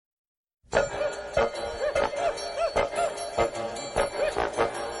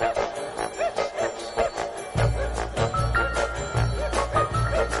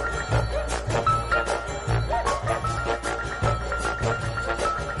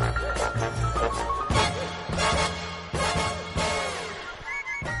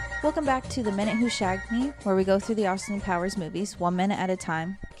Welcome back to The Minute Who Shagged Me, where we go through the Austin Powers movies 1 minute at a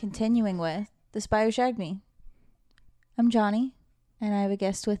time, continuing with The Spy Who Shagged Me. I'm Johnny, and I have a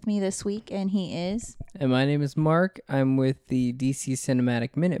guest with me this week, and he is... And my name is Mark. I'm with the DC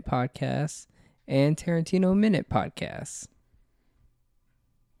Cinematic Minute Podcast and Tarantino Minute Podcast.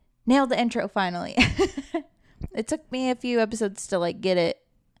 Nailed the intro finally. It took me a few episodes to get it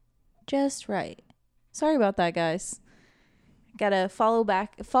just right. Sorry about that, guys. Gotta fall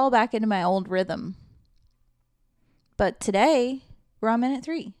back into my old rhythm. But today we're on minute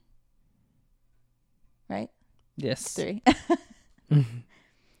 3. Right? Yes. 3.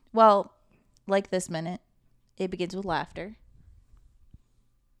 Well, like this minute, it begins with laughter.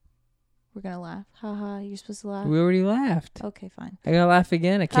 We're gonna laugh. Ha ha, you're supposed to laugh. We already laughed. Okay, fine. I gotta laugh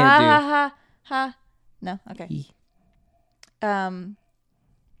again. I can't ha, do. Ha ha ha. No, okay.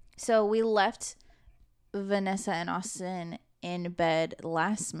 So we left Vanessa and Austin in bed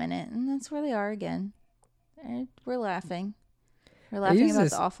last minute, and that's where they are again. And we're laughing. We're laughing about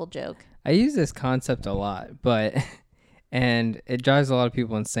the awful joke. I use this concept a lot, and it drives a lot of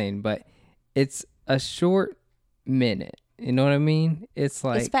people insane, but it's a short minute. You know what I mean? It's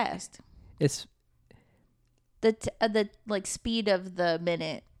like... It's fast. It's... The speed of the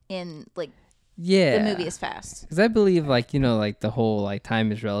minute in, yeah, the movie is fast. Because I believe, the whole,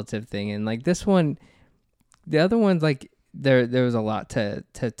 time is relative thing, and, this one... The other ones, there was a lot to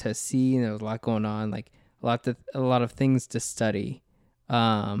see, and there was a lot going on, a lot of things to study.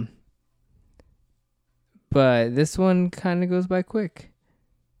 But this one kind of goes by quick.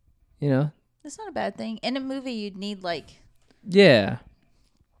 That's not a bad thing. In a movie, you'd need yeah,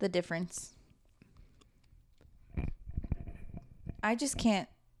 the difference. I can't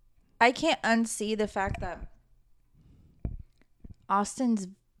unsee the fact that Austin's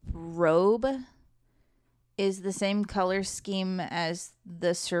robe is the same color scheme as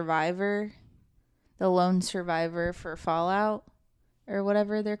the lone survivor for Fallout or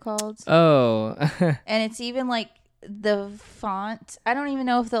whatever they're called. Oh. And it's even the font. I don't even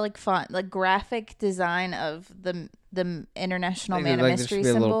know if the graphic design of the International Man of Mystery there should be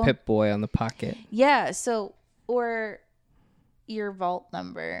symbol. a little Pip-Boy on the pocket. Yeah, or your vault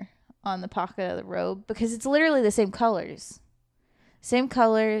number on the pocket of the robe, because it's literally the same colors.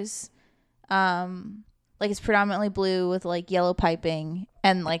 It's predominantly blue with yellow piping,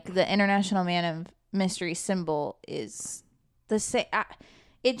 and the International Man of Mystery symbol is the same.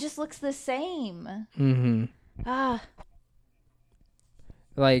 It just looks the same. Mm-hmm.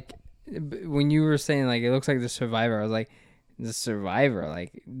 When you were saying it looks like the Survivor, I was like, the Survivor,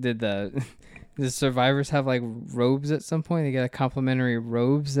 did the survivors have robes at some point? They got complimentary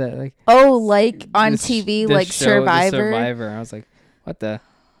robes that on TV, Survivor. The Survivor. I was like, what the?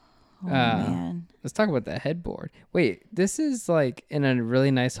 Oh man. Let's talk about the headboard. Wait, this is in a really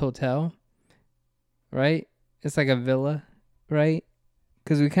nice hotel, right? It's like a villa, right?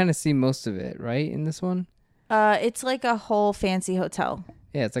 Because we kind of see most of it, right, in this one? It's like a whole fancy hotel.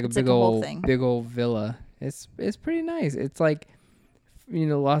 Yeah, it's a big old villa. It's pretty nice. It's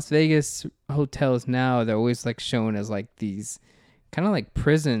Las Vegas hotels now, they're always shown as these kind of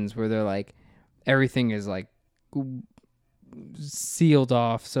prisons where they're everything is sealed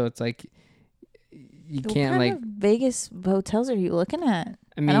off, so it's you can't what kind of Vegas hotels are you looking at?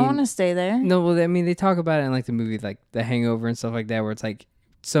 I don't want to stay there. No, well, they talk about it in the movie The Hangover and stuff like that, where it's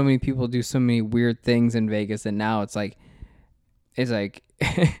so many people do so many weird things in Vegas, and now it's it's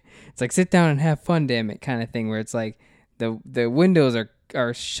sit down and have fun, damn it, kind of thing, where it's the windows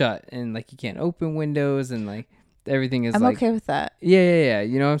are shut and you can't open windows, and everything is I'm okay with that. Yeah,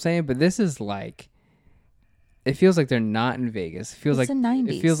 you know what I'm saying? But this is it feels like they're not in Vegas. It feels it's the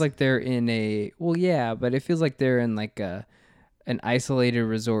 90s. It feels like they're in but it feels like they're in an isolated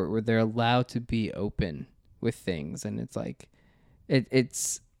resort where they're allowed to be open with things, and it's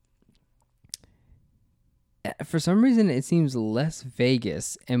it's for some reason it seems less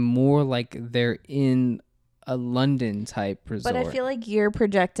Vegas and more they're in a London type resort. But I feel you're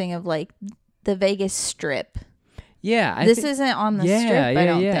projecting of the Vegas Strip. Yeah, this isn't on the Strip. I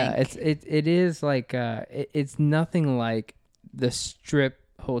don't think it is it's nothing like the Strip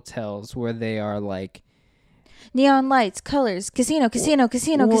hotels where they are neon lights, colors, casino.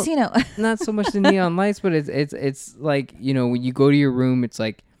 Not so much the neon lights, but it's when you go to your room, it's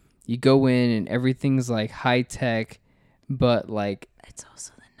you go in and everything's high tech, but it's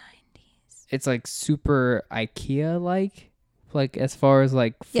also the 90s. It's super IKEA as far as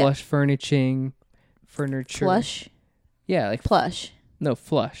flush furniture. Flush? Yeah, plush. No,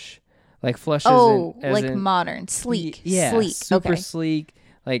 flush. Flush as in modern, sleek. Yeah, sleek. Super okay. sleek.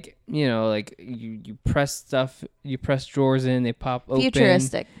 You press stuff, you press drawers in, they pop open.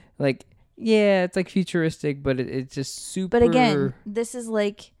 Futuristic. Like, yeah, it's like futuristic, but it's just super. But again, this is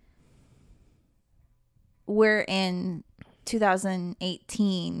like, we're in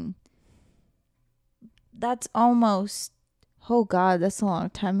 2018. That's almost, oh God, that's a long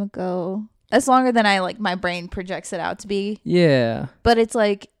time ago. That's longer than my brain projects it out to be. Yeah. But it's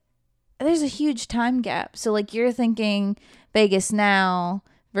like, there's a huge time gap. So like, you're thinking Vegas now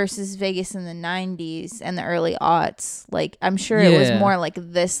versus Vegas in the 90s and the early aughts. Like, I'm sure it was more like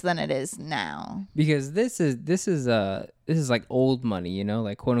this than it is now. Because this is like old money,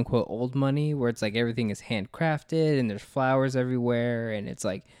 like quote unquote old money, where it's like everything is handcrafted and there's flowers everywhere, and it's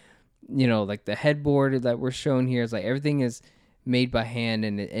like, like the headboard that we're shown here is like everything is made by hand,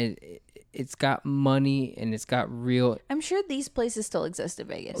 and it's got money and it's got real. I'm sure these places still exist in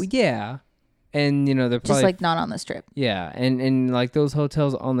Vegas. Oh, yeah. And they're probably just like not on the Strip. Yeah, and like those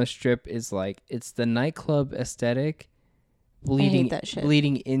hotels on the Strip is like, it's the nightclub aesthetic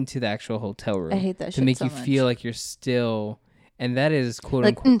bleeding into the actual hotel room. I hate that shit to make so you much. feel like you're still, and that is quote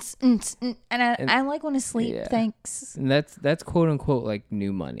like, unquote. I like want to sleep. Yeah. Thanks. And that's quote unquote like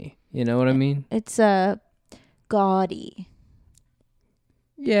new money. You know what I mean? It's gaudy.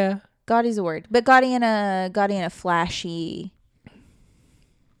 Yeah, gaudy's a word, but gaudy in a flashy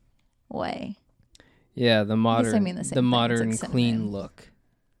way. Yeah, the modern, the modern like clean look.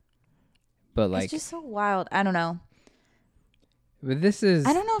 But like, it's just so wild. I don't know. But this is.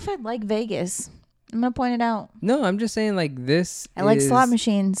 I don't know if I'd like Vegas. I'm gonna point it out. No, I'm just saying like this. I like slot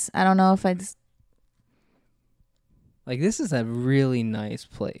machines. I don't know if I'd. Like, this is a really nice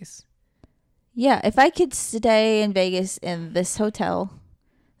place. Yeah, if I could stay in Vegas in this hotel,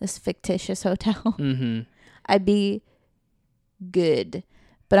 this fictitious hotel, I'd be good.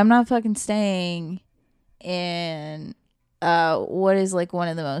 But I'm not fucking staying in what is like one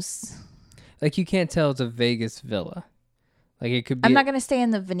of the most. Like, you can't tell it's a Vegas villa. Like, it could be. I'm not gonna stay in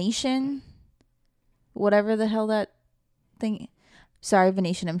the Venetian, whatever the hell that thing. Sorry,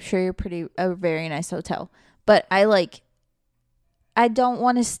 Venetian. I'm sure you're a very nice hotel. But I don't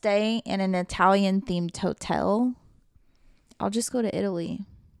want to stay in an Italian themed hotel. I'll just go to Italy.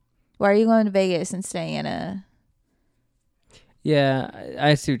 Why are you going to Vegas and staying in a? Yeah,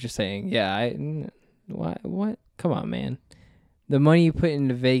 I see what you're saying. Yeah, what? Come on, man. The money you put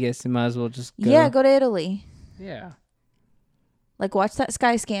into Vegas, you might as well just go. Yeah, go to Italy. Yeah. Like, watch that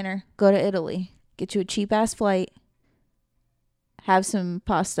Skyscanner. Go to Italy. Get you a cheap ass flight. Have some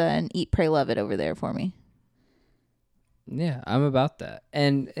pasta and eat, pray, love it over there for me. Yeah, I'm about that.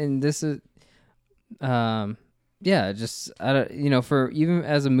 And this is yeah, just I don't, for even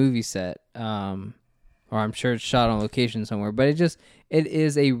as a movie set, or I'm sure it's shot on location somewhere, but it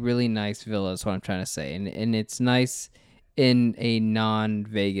is a really nice villa is what I'm trying to say. And it's nice in a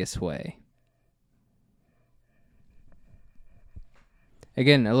non-Vegas way.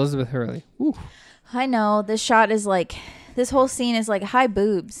 Again, Elizabeth Hurley. Woo. I know, this whole scene is like high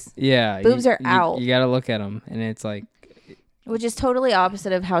boobs. Yeah. Boobs are out. You got to look at them, and it's like, which is totally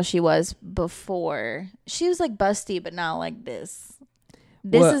opposite of how she was before. She was like busty, but not like this.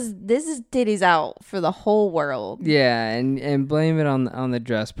 This is titties out for the whole world. Yeah, and blame it on the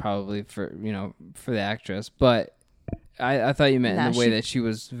dress probably for the actress, but I thought you meant in the way that she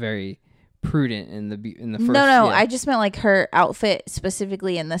was very prudent in the first. No, yeah. I just meant like her outfit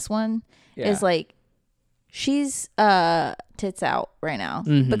specifically in this one is like she's tits out right now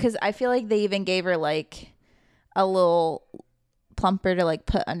because I feel like they even gave her like a little plumper to like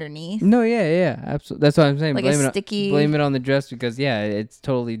put underneath. No, yeah, absolutely. That's what I'm saying. Like blame it on the dress because it's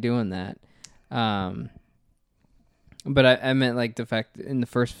totally doing that. But I meant like the fact in the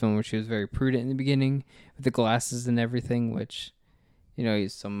first film where she was very prudent in the beginning with the glasses and everything, which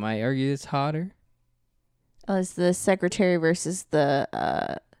some might argue it's hotter. Oh, it's the secretary versus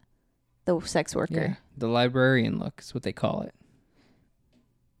the sex worker. Yeah, the librarian look is what they call it.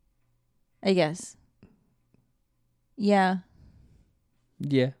 I guess. Yeah.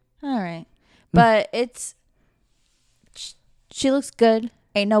 Yeah. All right. But she looks good.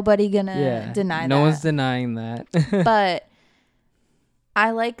 Ain't nobody gonna deny that. No one's denying that. But I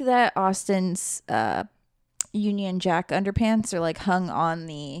like that Austin's Union Jack underpants are like hung on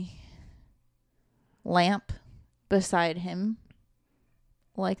the lamp beside him.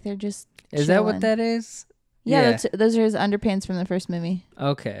 Like they're just Is that what that is? Yeah. Those are his underpants from the first movie.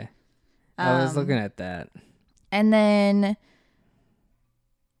 Okay. I was looking at that. And then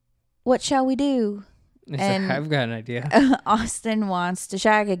what shall we do? And I've got an idea. Austin wants to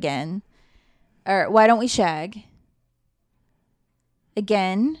shag again. Or why don't we shag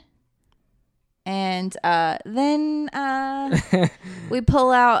again? And then we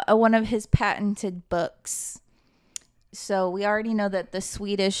pull out one of his patented books. So we already know that the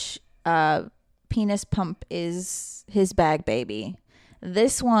Swedish penis pump is his bag baby.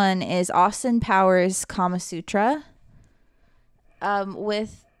 This one is Austin Powers Kama Sutra,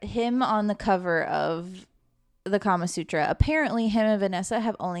 with him on the cover of the Kama Sutra. Apparently, him and Vanessa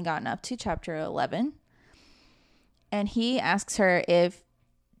have only gotten up to chapter 11, and he asks her if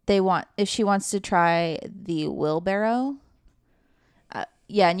she wants to try the wheelbarrow.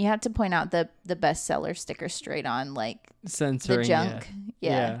 Yeah, and you have to point out the bestseller sticker straight on, like Censoring the junk.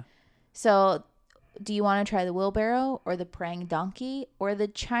 Yeah. So, do you want to try the wheelbarrow or the praying donkey or the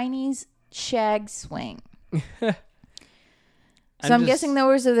Chinese shag swing? So I'm guessing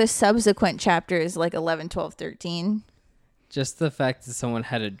those are the subsequent chapters, like 11, 12, 13. Just the fact that someone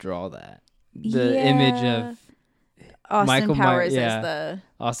had to draw that. The image of Austin Michael Powers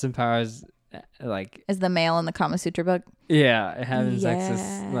Austin Powers, like as the male in the Kama Sutra book. Yeah, having sex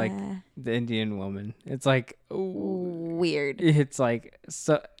with like the Indian woman. It's like weird. It's like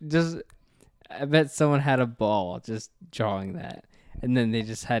so. Just I bet someone had a ball just drawing that, and then they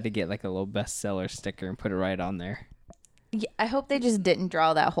just had to get like a little bestseller sticker and put it right on there. Yeah, I hope they just didn't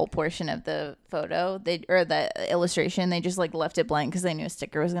draw that whole portion of the photo. Or the illustration. They just like left it blank because they knew a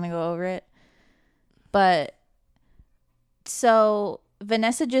sticker was gonna go over it. But so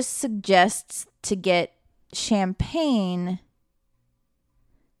Vanessa just suggests to get champagne,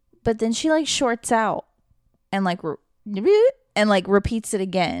 but then she like shorts out and like repeats it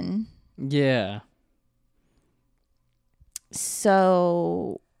again. Yeah.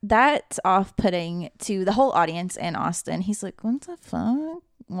 So that's off-putting to the whole audience and Austin. He's like, what the fuck?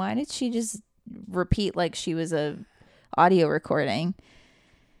 Why did she just repeat like she was a audio recording?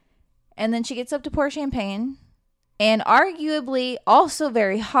 And then she gets up to pour champagne. And arguably also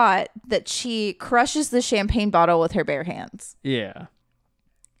very hot that she crushes the champagne bottle with her bare hands. Yeah.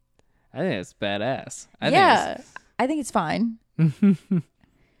 I think it's badass. I think it's fine.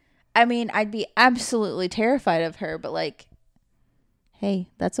 I mean, I'd be absolutely terrified of her, but like, hey,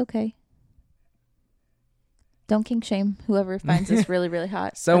 that's okay. Don't kink shame whoever finds this really, really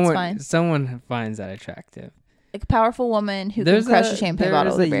hot. That's fine. Someone finds that attractive. Like a powerful woman who can crush a champagne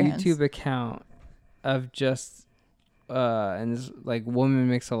bottle with her bare hands. There's a YouTube account of just... and this like woman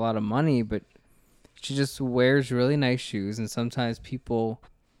makes a lot of money, but she just wears really nice shoes, and sometimes people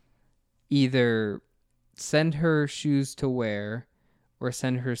either send her shoes to wear or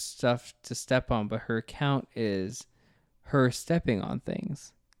send her stuff to step on, but her account is her stepping on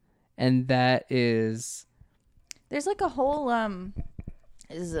things. And that is there's like a whole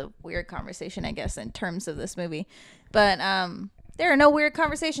this is a weird conversation, I guess, in terms of this movie, but there are no weird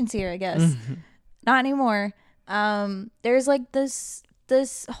conversations here, I guess. Not anymore. There's like this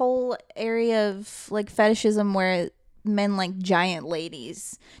whole area of like fetishism where men like giant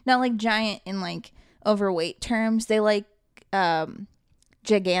ladies, not like giant in like overweight terms. They like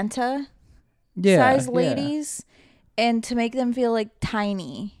giganta size ladies, and to make them feel like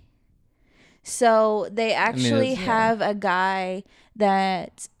tiny. So they actually have a guy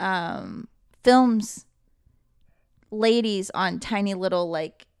that films ladies on tiny little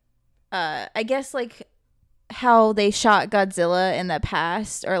like I guess like how they shot Godzilla in the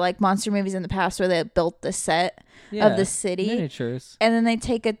past, or like monster movies in the past where they built the set of the city miniatures, and then they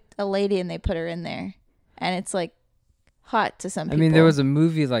take a lady and they put her in there, and it's like hot to some people. I mean, there was a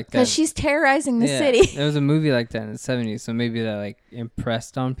movie like that because she's terrorizing the city. There was a movie like that in the 70s, so maybe that like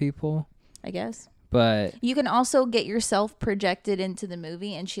impressed on people, I guess. But you can also get yourself projected into the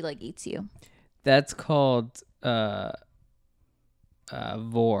movie and she like eats you. That's called Vore.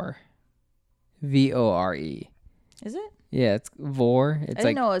 Vore. Is it? Yeah, it's Vore. It's I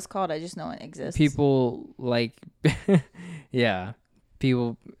didn't know what it's called. I just know it exists. People like, yeah,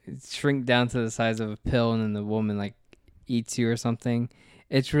 people shrink down to the size of a pill, and then the woman like eats you or something.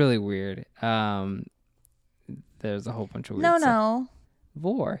 It's really weird. There's a whole bunch of weird stuff. No.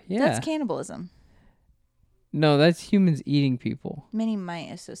 Vore, yeah. That's cannibalism. No, that's humans eating people. Many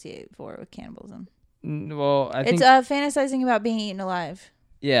might associate Vore with cannibalism. Well, I think it's fantasizing about being eaten alive.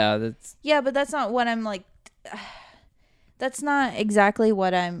 Yeah, that's... Yeah, but that's not what I'm like... That's not exactly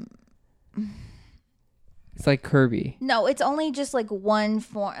what I'm... It's like Kirby. No, it's only just like one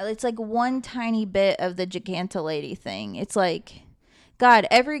form. It's like one tiny bit of the Giganta lady thing. It's like... God,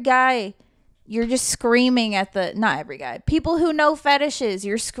 every guy... You're just screaming at the... Not every guy. People who know fetishes,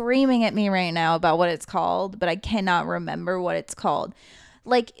 you're screaming at me right now about what it's called, but I cannot remember what it's called.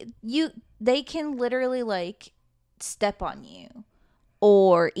 Like, they can literally, like, step on you.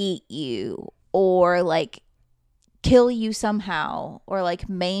 Or eat you. Or, like, kill you somehow. Or, like,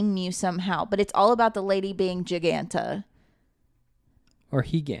 maim you somehow. But it's all about the lady being Giganta. Or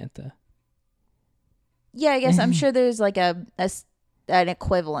Giganta. Yeah, I guess I'm sure there's like an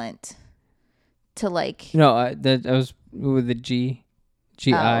equivalent to like. No, that was with the GI.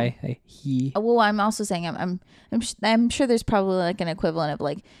 He. Well, I'm also saying I'm sure there's probably like an equivalent of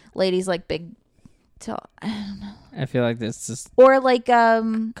like ladies like big. I don't know. I feel like this is Or like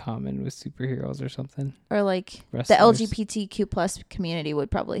common with superheroes or something. or like Wrestlers. the LGBTQ plus community would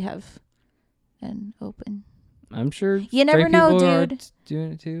probably have an open. I'm sure You never straight know, people are dude.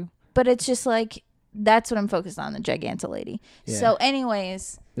 doing it too. But it's just like that's what I'm focused on, the Giganta lady. Yeah. So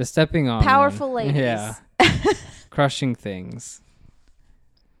anyways, The stepping on powerful one. ladies. Yeah. Crushing things.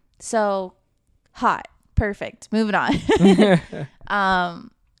 So hot. Perfect. Moving on.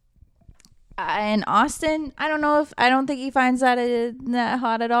 And Austin, I don't think he finds that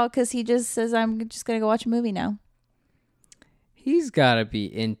hot at all, because he just says, I'm just gonna go watch a movie now. He's got to be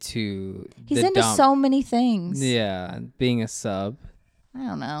into. He's into so many things. Yeah, being a sub. I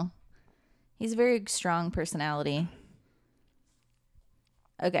don't know. He's a very strong personality.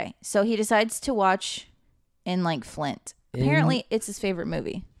 Okay, so he decides to watch In Like Flint. Apparently, it's his favorite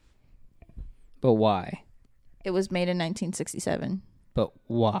movie. But why? It was made in 1967. But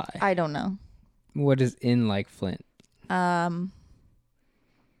why? I don't know. What is In Like Flint?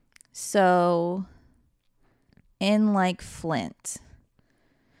 So In Like Flint.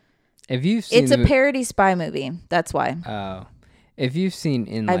 If you've seen It's a parody spy movie. That's why. Oh. If you've seen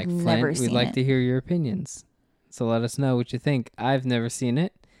In I've Like never Flint, we'd seen like it. to hear your opinions. So let us know what you think. I've never seen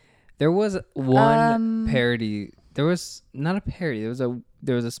it. There was one parody. There was not a parody.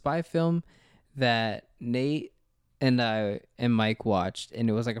 There was a spy film that Nate and I and Mike watched, and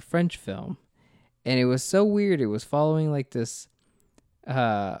it was like a French film. And it was so weird. It was following like this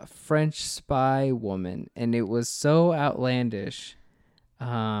French spy woman, and it was so outlandish.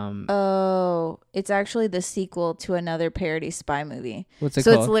 It's actually the sequel to another parody spy movie. What's it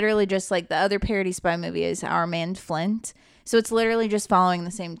so called? It's literally just like the other parody spy movie is Our Man Flint. So it's literally just following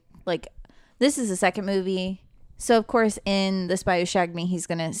the same, like, this is the second movie. So of course in The Spy Who Shagged Me, he's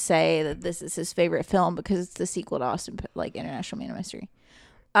gonna say that this is his favorite film because it's the sequel to Austin, like International Man of Mystery.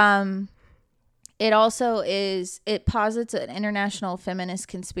 It also it posits an international feminist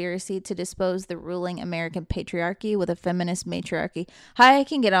conspiracy to dispose the ruling American patriarchy with a feminist matriarchy. Hi, I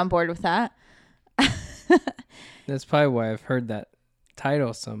can get on board with that. That's probably why I've heard that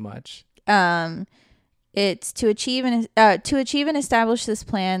title so much. It's to achieve and establish this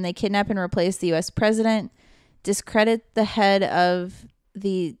plan, they kidnap and replace the U.S. president, discredit the head of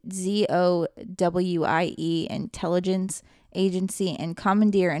the ZOWIE intelligence agency, and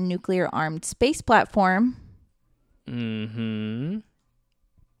commandeer a nuclear-armed space platform. Mm-hmm.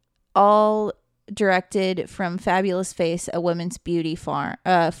 All directed from Fabulous Face, a women's beauty farm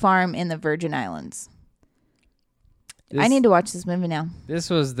in the Virgin Islands. I need to watch this movie now. This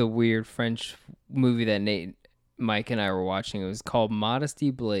was the weird French movie that Nate, Mike, and I were watching. It was called Modesty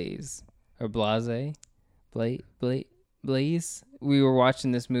Blaze. Or Blaze. Blaze. We were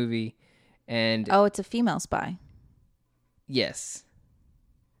watching this movie, and... Oh, it's a female spy. Yes.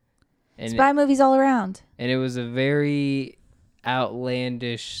 And spy movies all around. And it was a very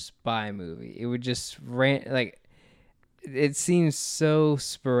outlandish spy movie. It would just it seems so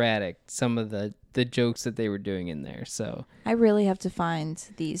sporadic, some of the jokes that they were doing in there. So I really have to find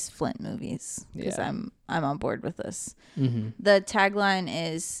these Flint movies because Yeah. I'm on board with this. Mm-hmm. The tagline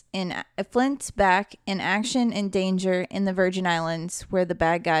is Flint's back in action and danger in the Virgin Islands where the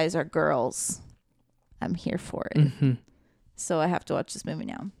bad guys are girls. I'm here for it. Mm-hmm. So I have to watch this movie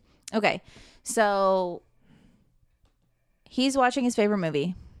now. Okay. So he's watching his favorite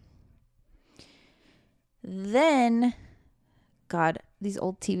movie. Then, God, these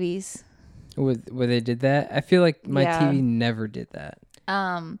old TVs. Where they did that? I feel like my Yeah. TV never did that.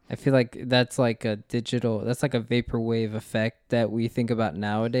 I feel like that's like a vaporwave effect that we think about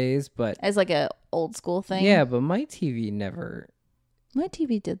nowadays, but As like a old school thing. yeah, but my TV never, My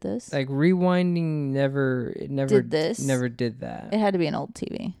TV did this. like rewinding never Did this? never did that. It had to be an old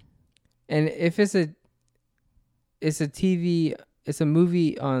TV. And if it's a TV, it's a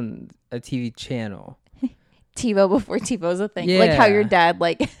movie on a TV channel. TiVo before TiVo's a thing. Like how your Yeah. dad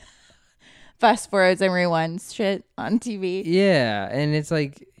like fast forwards and rewinds shit on TV. Yeah, and it's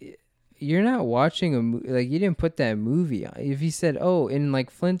like you're not watching a movie. Like you didn't put that movie on. If you said, "Oh, In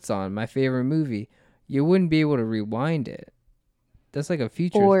Like Flint's on my favorite movie," you wouldn't be able to rewind it. That's like a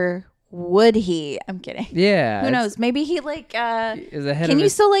future. Or would he? I'm kidding. Yeah, Who knows? Maybe he like Is ahead can of you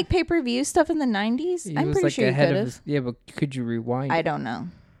his, still like pay-per-view stuff in the 90s? he I'm was pretty like sure you ahead could of have. yeah, but could you rewind? I it? don't know.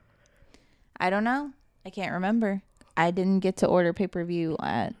 I can't remember. I didn't get to order pay-per-view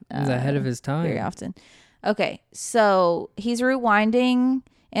at He was ahead of his time. very often. Okay, so he's rewinding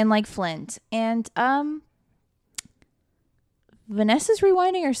and like Flint. And Vanessa's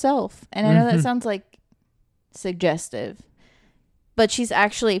rewinding herself. And I know that sounds like suggestive, but she's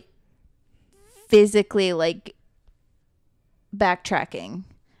actually physically like backtracking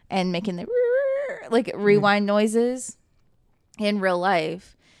and making the like rewind noises in real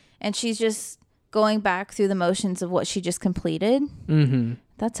life. And she's just going back through the motions of what she just completed. Mm-hmm.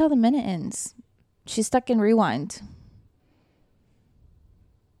 That's how the minute ends. She's stuck in rewind.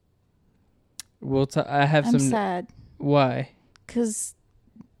 I have I'm some. sad Why? because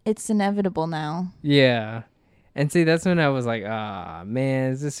it's inevitable now. Yeah. And see, that's when I was like,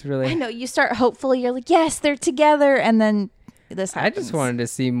 man, is this really... I know, you start hopefully, you're like, yes, they're together, and then this happens. I just wanted to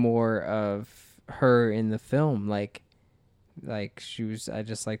see more of her in the film. Like she was... I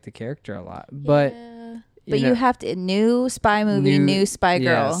just like the character a lot. But... Yeah. But you have to... New spy movie, new spy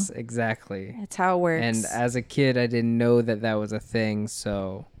girl. Yes, exactly. That's how it works. And as a kid, I didn't know that was a thing,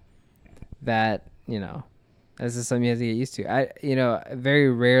 so... That, this is something you have to get used to. I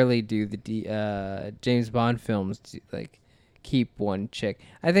very rarely do the James Bond films like keep one chick.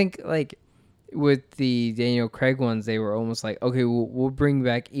 I think like with the Daniel Craig ones, they were almost like, okay, we'll bring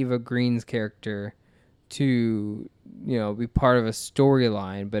back Eva Green's character to be part of a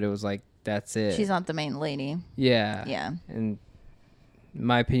storyline, but it was like that's it. She's not the main lady. Yeah. Yeah. And in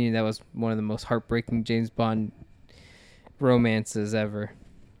my opinion, that was one of the most heartbreaking James Bond romances ever.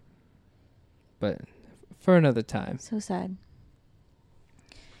 But for another time. So sad.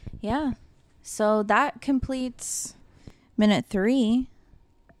 Yeah. So that completes minute 3.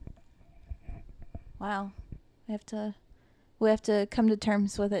 Wow. We have to come to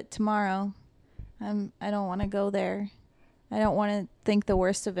terms with it tomorrow. I don't want to go there. I don't want to think the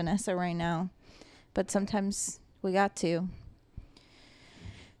worst of Vanessa right now. But sometimes we got to.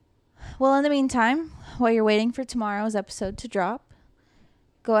 Well, in the meantime, while you're waiting for tomorrow's episode to drop,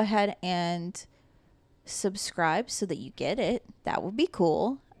 go ahead and subscribe so that you get it. That would be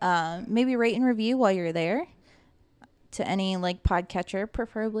cool. Maybe rate and review while you're there to any like podcatcher,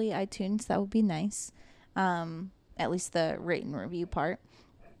 preferably iTunes. That would be nice. At least the rate and review part.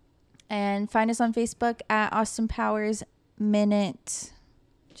 And find us on Facebook at Austin Powers Minute.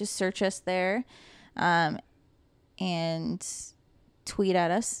 Just search us there. And tweet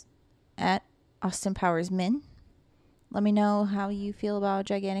at us at Austin Powers Min. Let me know how you feel about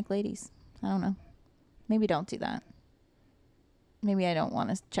gigantic ladies. I don't know. Maybe don't do that. Maybe I don't want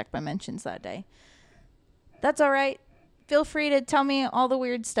to check my mentions that day. That's all right. Feel free to tell me all the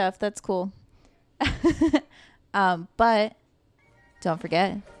weird stuff. That's cool. But don't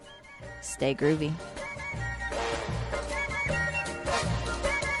forget, stay groovy.